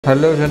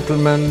Hello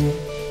gentlemen,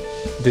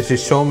 this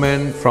is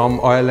Showman from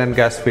Oil and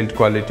Gas Field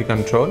Quality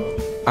Control.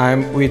 I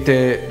am with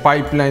a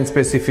pipeline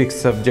specific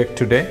subject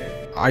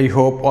today. I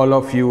hope all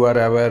of you are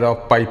aware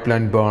of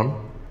pipeline berm.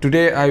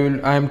 Today I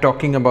am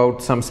talking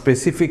about some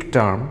specific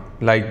term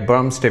like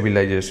berm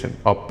stabilization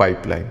of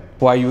pipeline.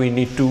 Why we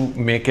need to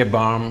make a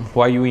berm,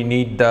 why we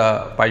need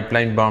the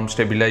pipeline berm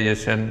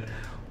stabilization.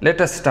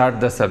 Let us start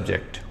the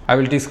subject. I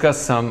will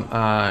discuss some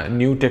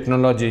new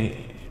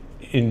technology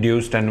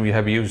induced and we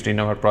have used in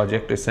our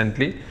project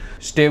recently.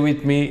 Stay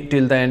with me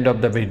till the end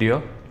of the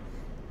video.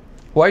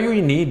 Why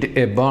we need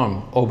a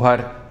berm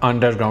over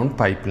underground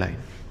pipeline?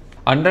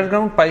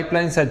 Underground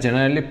pipelines are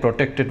generally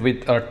protected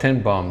with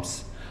earthen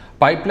berms.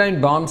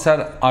 Pipeline berms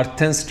are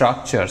earthen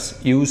structures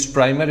used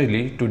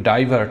primarily to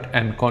divert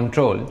and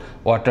control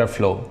water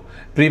flow,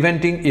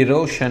 preventing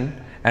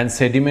erosion and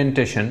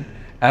sedimentation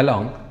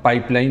along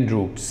pipeline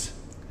routes.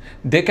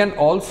 They can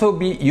also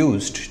be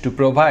used to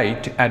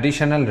provide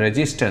additional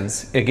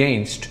resistance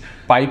against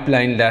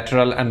pipeline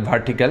lateral and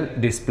vertical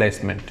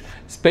displacement,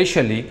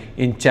 especially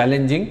in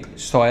challenging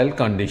soil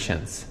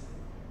conditions.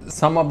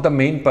 Some of the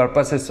main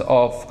purposes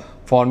of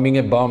forming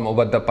a berm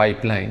over the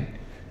pipeline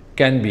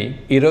can be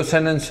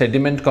erosion and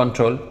sediment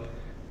control.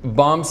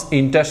 Berms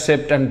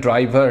intercept and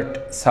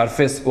divert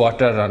surface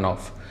water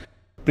runoff,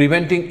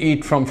 preventing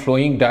it from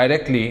flowing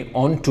directly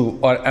onto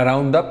or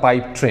around the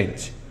pipe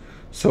trench.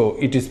 So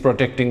it is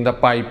protecting the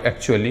pipe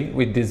actually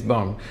with this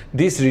berm.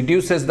 This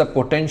reduces the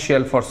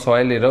potential for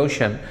soil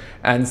erosion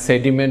and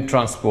sediment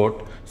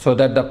transport so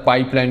that the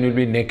pipeline will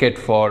be naked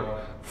for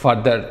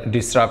further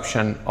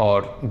disruption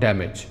or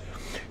damage.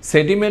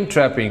 Sediment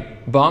trapping.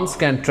 Berms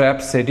can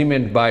trap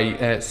sediment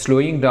by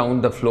slowing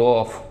down the flow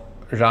of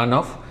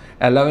runoff,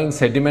 allowing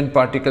sediment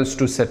particles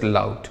to settle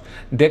out.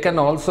 They can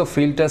also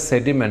filter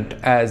sediment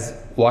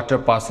as water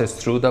passes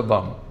through the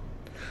berm.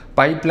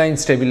 Pipeline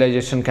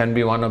stabilization can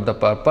be one of the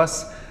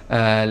purpose.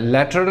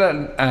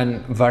 Lateral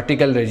and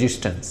vertical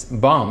resistance.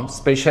 Berm,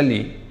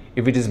 especially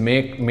if it is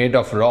made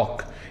of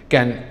rock,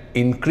 can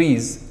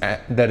increase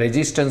the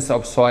resistance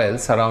of soil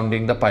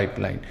surrounding the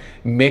pipeline,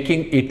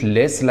 making it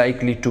less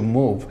likely to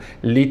move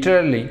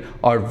laterally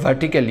or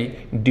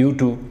vertically due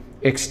to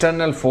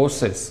external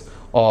forces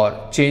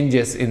or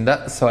changes in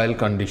the soil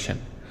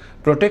condition.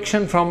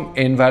 Protection from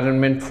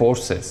environment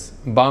forces.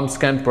 Berms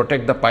can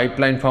protect the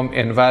pipeline from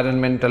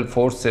environmental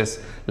forces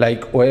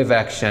like wave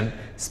action,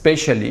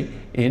 especially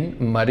in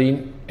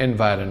marine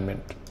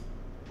environment.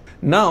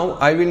 Now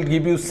I will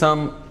give you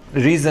some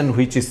reason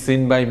which is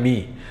seen by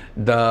me.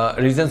 The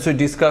reasons we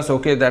discuss,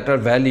 okay, that are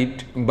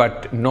valid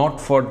but not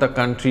for the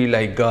country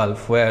like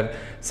Gulf where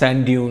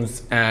sand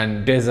dunes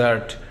and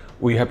desert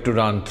we have to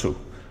run through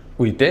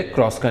with a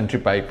cross-country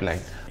pipeline.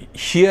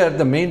 Here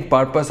the main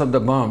purpose of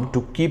the berm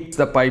to keep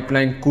the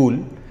pipeline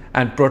cool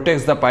and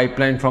protects the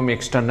pipeline from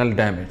external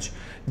damage.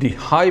 The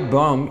high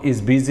berm is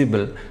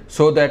visible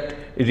so that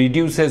it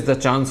reduces the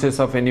chances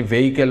of any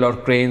vehicle or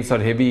cranes or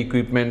heavy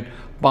equipment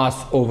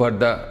pass over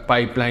the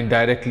pipeline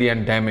directly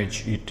and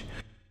damage it.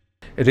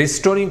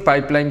 Restoring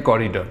pipeline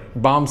corridor.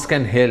 Berms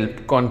can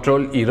help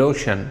control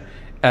erosion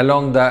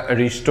along the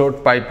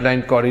restored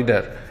pipeline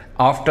corridor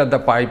after the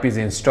pipe is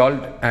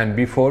installed and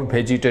before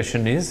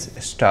vegetation is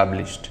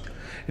established.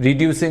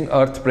 Reducing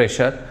earth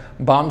pressure.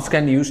 Berms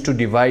can use to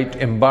divide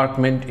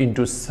embankment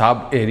into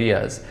sub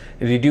areas,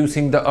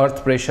 reducing the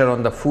earth pressure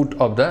on the foot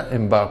of the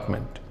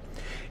embankment.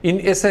 In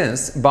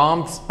essence,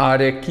 berms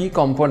are a key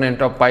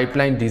component of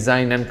pipeline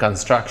design and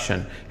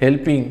construction,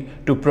 helping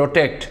to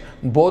protect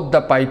both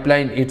the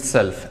pipeline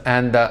itself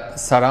and the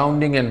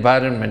surrounding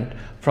environment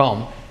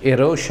from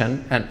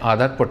erosion and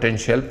other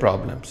potential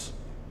problems.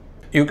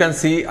 You can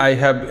see I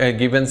have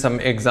given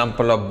some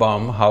example of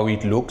berm, how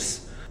it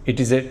looks. It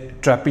is a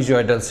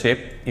trapezoidal shape,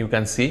 you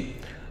can see.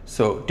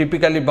 So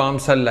typically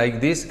berms are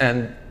like this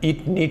and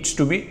it needs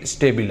to be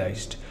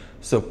stabilized.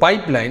 So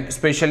pipeline,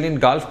 especially in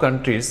Gulf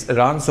countries,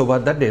 runs over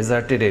the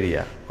deserted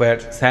area where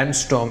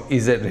sandstorm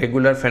is a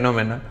regular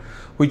phenomenon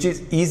which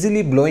is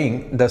easily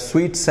blowing the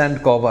sweet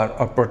sand cover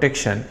or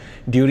protection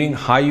during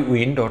high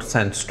wind or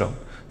sandstorm.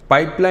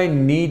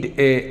 Pipeline need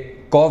a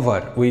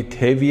cover with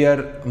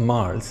heavier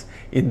marls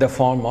in the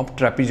form of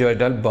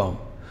trapezoidal berm.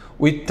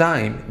 With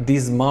time,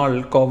 this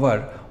marl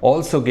cover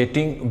also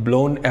getting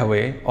blown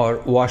away or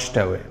washed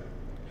away.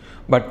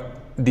 But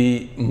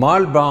the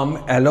marl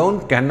berm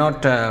alone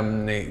cannot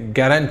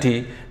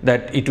guarantee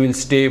that it will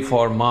stay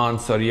for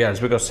months or years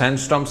because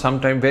sandstorm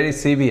sometimes very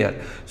severe.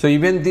 So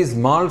even these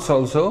marls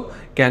also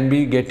can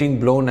be getting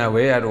blown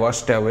away or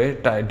washed away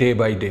day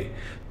by day.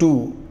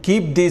 To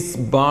keep this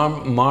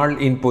marl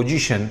in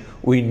position,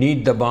 we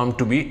need the berm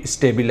to be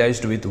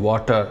stabilized with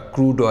water,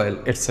 crude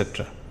oil,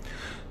 etc.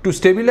 To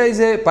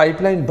stabilize a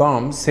pipeline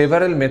berm,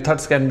 several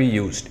methods can be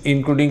used,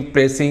 including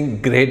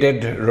placing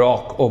graded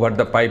rock over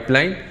the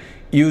pipeline,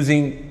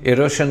 using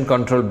erosion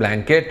control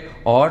blanket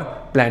or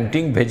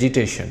planting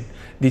vegetation.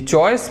 The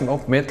choice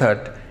of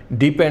method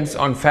depends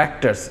on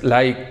factors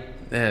like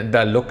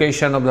the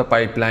location of the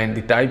pipeline,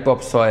 the type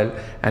of soil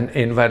and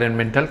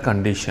environmental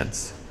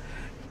conditions.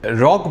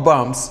 Rock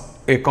berms,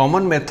 a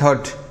common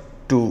method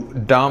to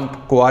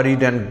dump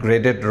quarried and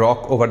graded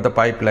rock over the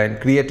pipeline,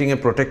 creating a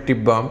protective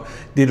berm.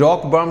 The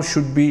rock berm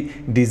should be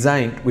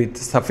designed with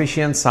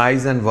sufficient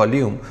size and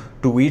volume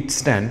to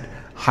withstand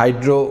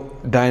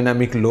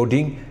hydrodynamic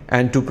loading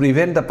and to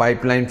prevent the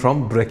pipeline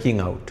from breaking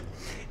out.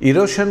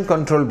 Erosion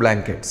control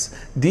blankets.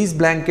 These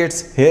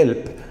blankets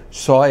help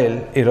soil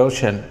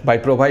erosion by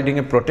providing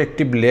a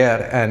protective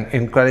layer and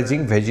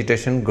encouraging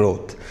vegetation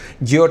growth.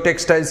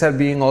 Geotextiles are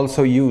being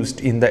also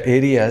used in the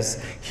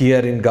areas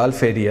here in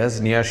Gulf areas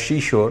near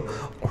seashore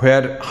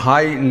where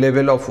high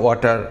level of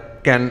water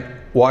can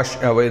wash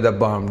away the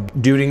berm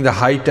during the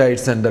high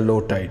tides and the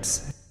low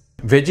tides.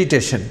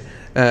 Vegetation.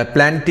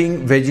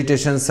 Planting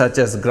vegetation such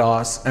as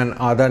grass and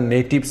other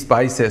native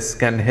spices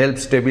can help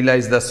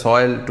stabilize the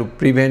soil to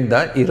prevent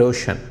the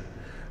erosion.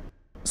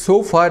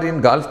 So far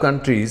in Gulf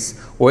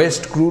countries,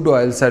 waste crude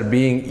oils are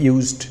being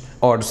used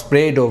or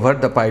sprayed over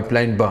the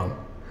pipeline berm,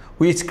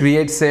 which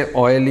creates a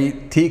oily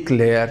thick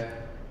layer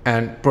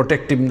and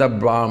protecting the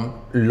berm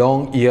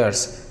long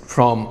years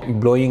from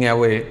blowing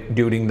away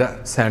during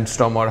the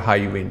sandstorm or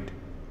high wind.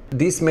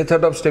 This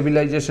method of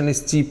stabilization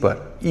is cheaper,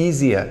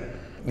 easier.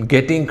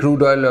 Getting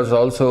crude oil is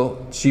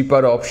also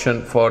cheaper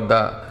option for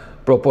the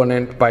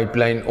proponent,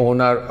 pipeline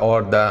owner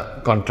or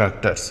the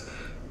contractors.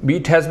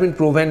 It has been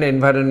proven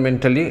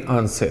environmentally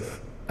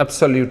unsafe,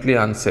 absolutely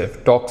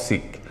unsafe,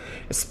 toxic,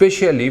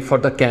 especially for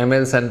the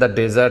camels and the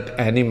desert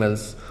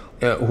animals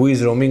who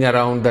is roaming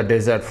around the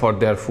desert for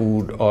their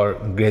food or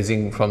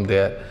grazing from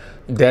there.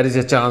 There is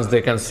a chance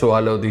they can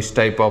swallow this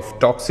type of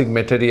toxic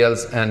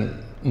materials and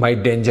might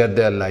endanger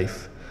their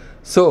life.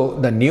 So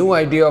the new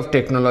idea of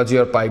technology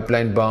or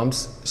pipeline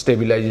berms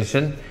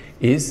stabilization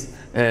is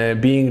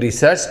being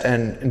researched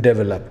and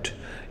developed.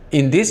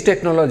 In this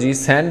technology,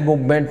 sand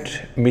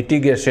movement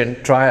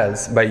mitigation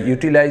trials by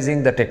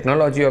utilizing the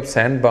technology of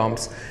sand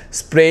berms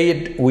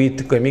sprayed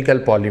with chemical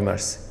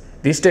polymers.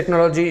 This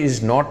technology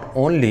is not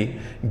only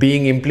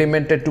being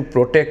implemented to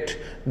protect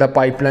the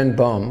pipeline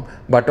berm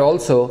but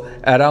also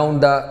around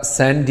the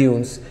sand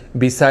dunes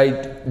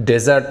beside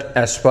desert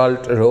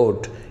asphalt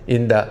road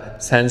in the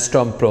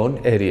sandstorm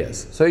prone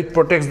areas. So it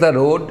protects the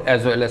road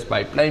as well as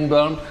pipeline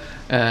berm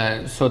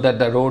so that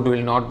the road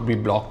will not be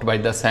blocked by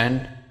the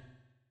sand.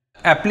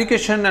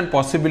 Application and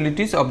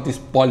possibilities of this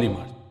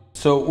polymer.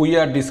 So we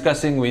are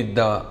discussing with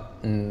the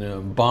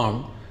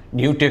berm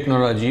new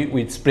technology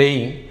with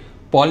spraying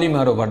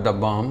polymer over the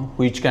berm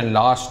which can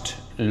last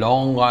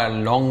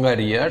longer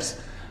years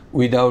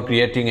without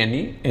creating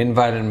any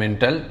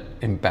environmental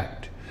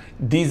impact.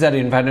 These are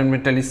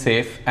environmentally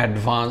safe,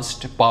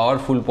 advanced,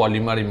 powerful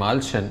polymer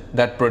emulsion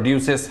that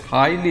produces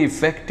highly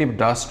effective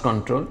dust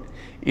control,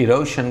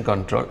 erosion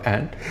control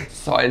and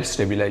soil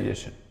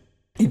stabilization.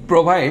 It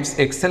provides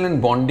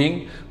excellent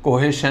bonding,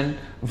 cohesion,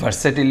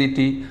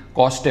 versatility,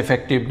 cost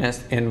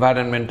effectiveness,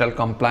 environmental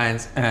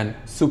compliance and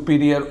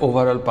superior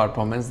overall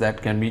performance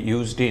that can be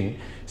used in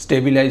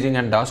stabilizing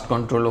and dust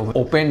control of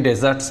open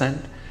desert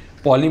sand,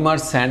 polymer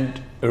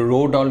sand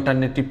road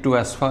alternative to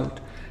asphalt,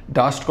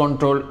 dust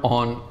control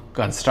on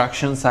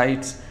construction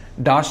sites,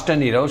 dust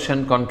and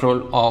erosion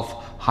control of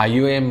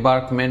highway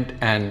embankment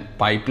and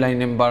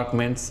pipeline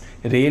embankments,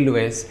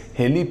 railways,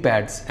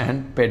 helipads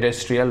and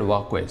pedestrian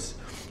walkways.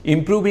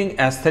 Improving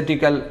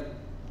aesthetical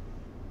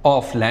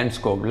of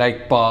landscape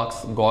like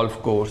parks,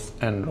 golf course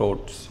and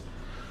roads.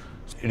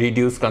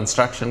 Reduce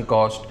construction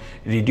cost,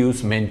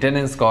 reduce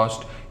maintenance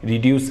cost,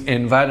 reduce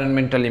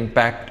environmental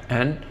impact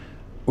and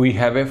we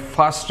have a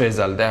fast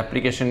result. The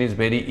application is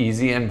very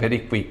easy and very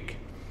quick.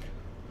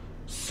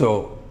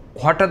 So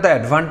what are the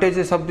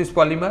advantages of this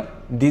polymer?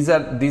 These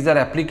are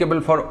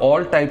applicable for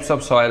all types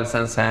of soils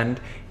and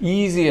sand.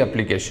 Easy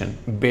application,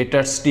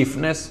 better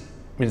stiffness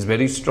means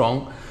very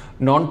strong,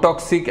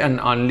 non-toxic and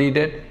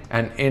unleaded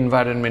and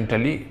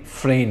environmentally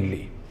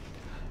friendly.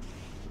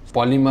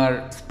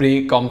 Polymer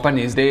spray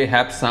companies, they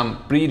have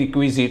some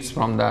prerequisites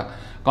from the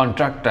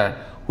contractor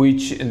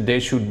which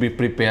they should be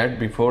prepared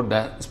before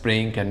the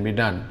spraying can be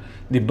done.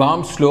 The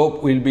berm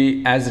slope will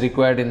be as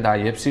required in the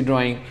IFC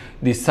drawing.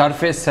 The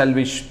surface shall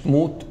be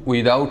smooth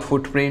without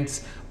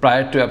footprints.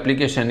 Prior to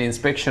application,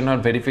 inspection or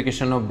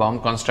verification of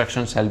berm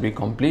construction shall be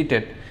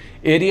completed.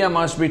 Area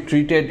must be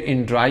treated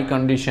in dry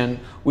condition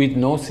with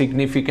no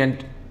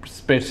significant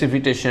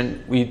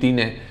precipitation within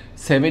a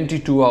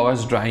 72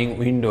 hours drying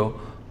window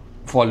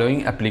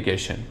following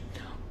application.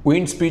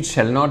 Wind speed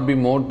shall not be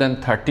more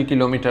than 30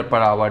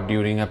 km/h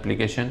during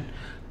application.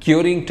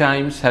 Curing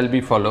time shall be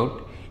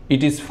followed.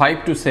 It is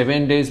 5 to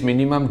 7 days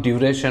minimum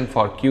duration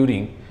for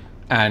curing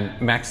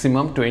and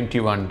maximum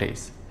 21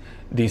 days.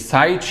 The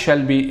site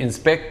shall be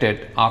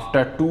inspected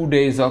after 2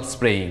 days of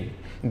spraying.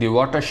 The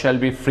water shall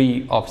be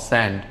free of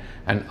sand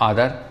and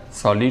other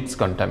solids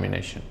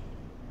contamination.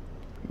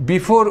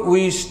 Before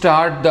we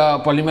start the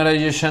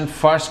polymerization,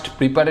 first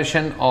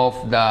preparation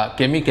of the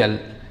chemical,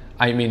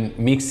 I mean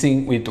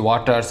mixing with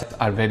waters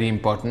are very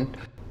important.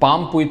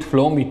 Pump with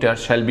flow meter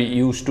shall be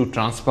used to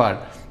transfer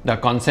the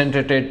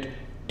concentrated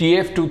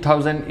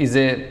TF2000 is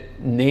a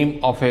name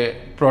of a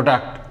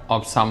product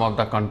of some of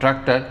the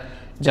contractor.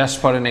 Just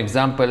for an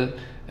example,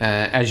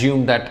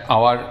 assume that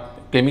our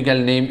chemical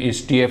name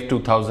is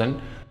TF2000.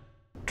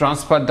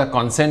 Transfer the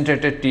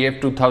concentrated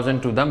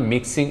TF2000 to the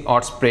mixing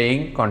or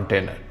spraying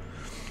container.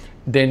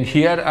 Then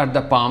here are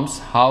the pumps,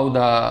 how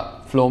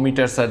the flow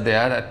meters are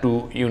there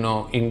to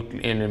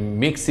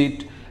mix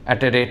it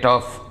at a rate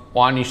of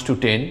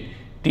 1:10.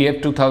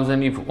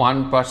 TF2000 if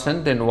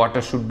 1%, then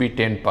water should be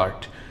 10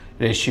 part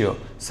ratio,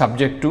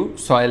 subject to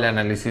soil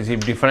analysis.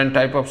 If different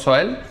type of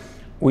soil,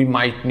 we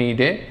might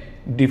need a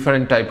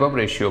different type of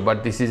ratio,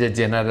 but this is a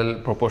general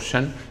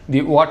proportion.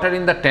 The water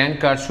in the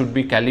tanker should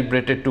be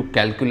calibrated to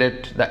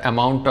calculate the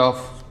amount of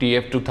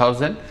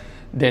TF2000.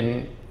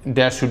 Then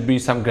there should be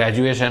some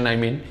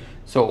graduation,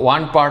 so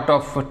 1 part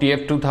of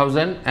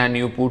TF2000 and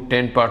you put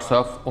 10 parts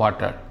of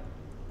water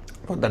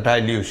for the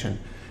dilution.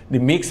 The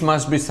mix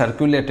must be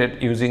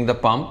circulated using the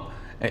pump.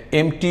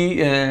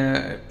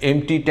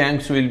 Empty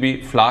tanks will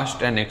be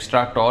flushed and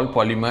extract all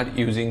polymer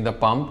using the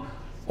pump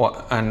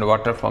and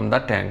water from the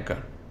tanker.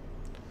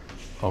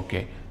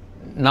 Okay.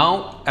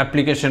 Now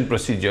application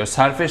procedure.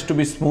 Surface to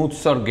be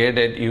smoothed or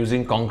graded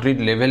using concrete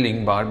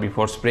leveling bar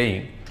before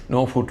spraying.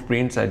 No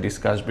footprints, I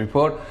discussed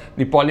before.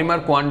 The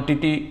polymer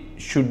quantity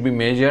should be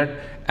measured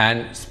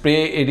and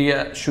spray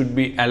area should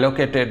be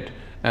allocated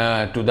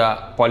to the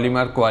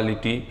polymer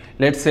quality.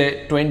 Let's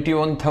say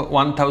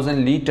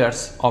 21,000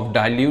 liters of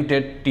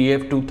diluted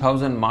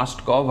TF2000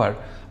 must cover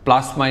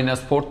plus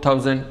minus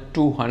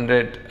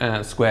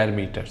 4,200 square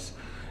meters.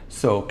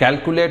 So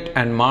calculate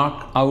and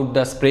mark out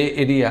the spray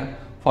area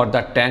for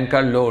the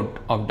tanker load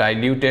of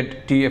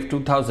diluted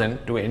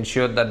TF2000 to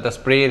ensure that the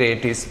spray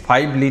rate is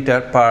 5 liter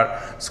per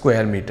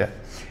square meter.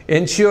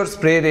 Ensure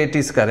spray rate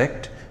is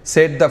correct.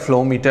 Set the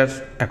flow meter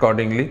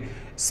accordingly.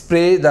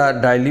 Spray the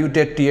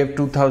diluted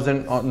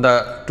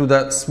TF2000 to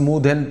the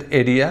smoothened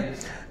area.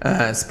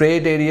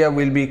 Sprayed area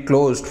will be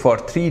closed for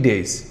 3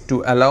 days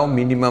to allow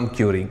minimum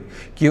curing.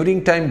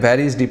 Curing time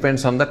varies,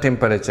 depends on the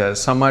temperature.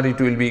 Summer it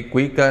will be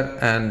quicker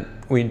and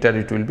winter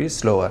it will be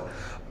slower.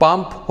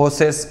 Pump,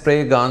 hoses,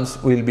 spray guns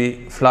will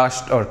be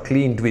flushed or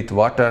cleaned with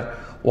water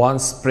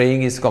once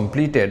spraying is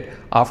completed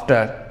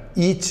after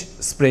each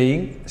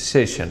spraying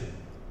session.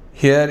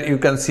 Here you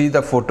can see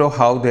the photo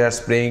how they are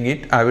spraying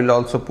it. I will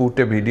also put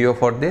a video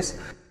for this.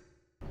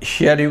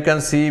 Here you can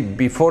see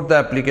before the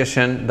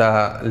application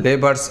the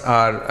laborers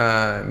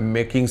are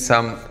making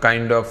some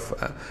kind of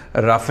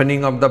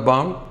roughening of the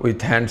balm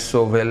with hand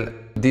shovel.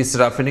 This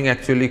roughening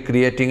actually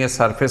creating a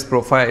surface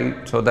profile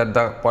so that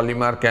the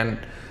polymer can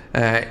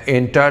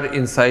enter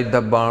inside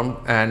the balm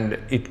and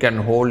it can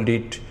hold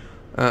it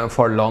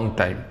for long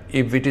time.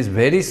 If it is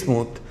very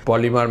smooth,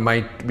 polymer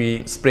might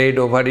be sprayed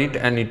over it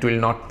and it will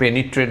not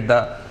penetrate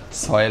the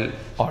soil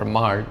or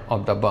mud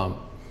of the balm.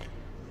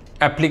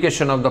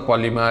 Application of the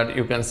polymer,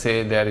 you can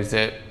say there is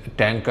a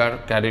tanker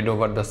carried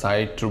over the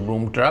side through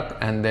boom truck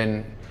and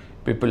then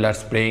people are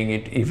spraying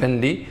it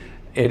evenly.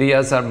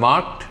 Areas are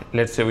marked.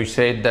 Let's say we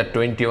said that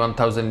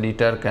 21,000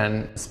 liter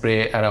can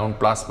spray around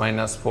plus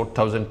minus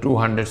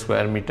 4,200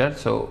 square meter.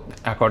 So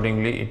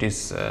accordingly it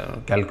is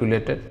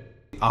calculated.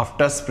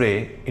 After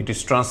spray it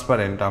is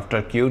transparent.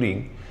 After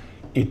curing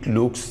it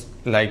looks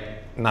like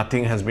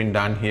nothing has been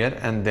done here,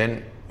 and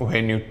then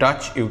when you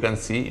touch you can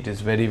see it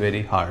is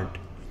very hard.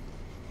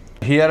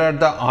 Here are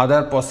the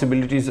other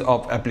possibilities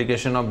of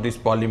application of this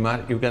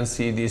polymer. You can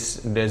see this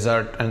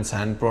desert and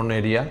sand prone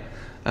area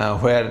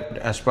where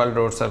asphalt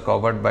roads are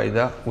covered by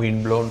the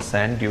wind blown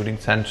sand during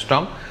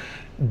sandstorm.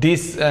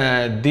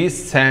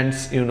 These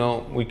sands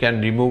we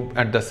can remove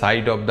at the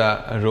side of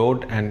the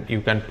road and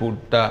you can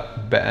put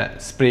the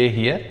spray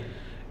here,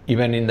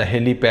 even in the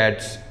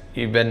helipads,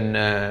 even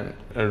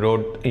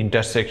road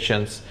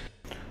intersections.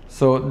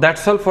 So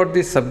that's all for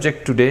this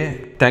subject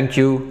today. Thank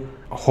you.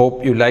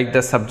 Hope you like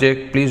the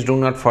subject. Please do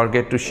not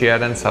forget to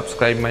share and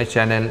subscribe my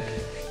channel.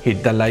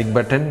 Hit the like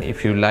button.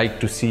 If you like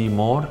to see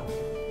more,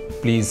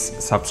 please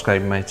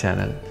subscribe my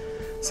channel.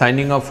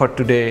 Signing off for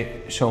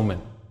today,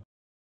 Showman.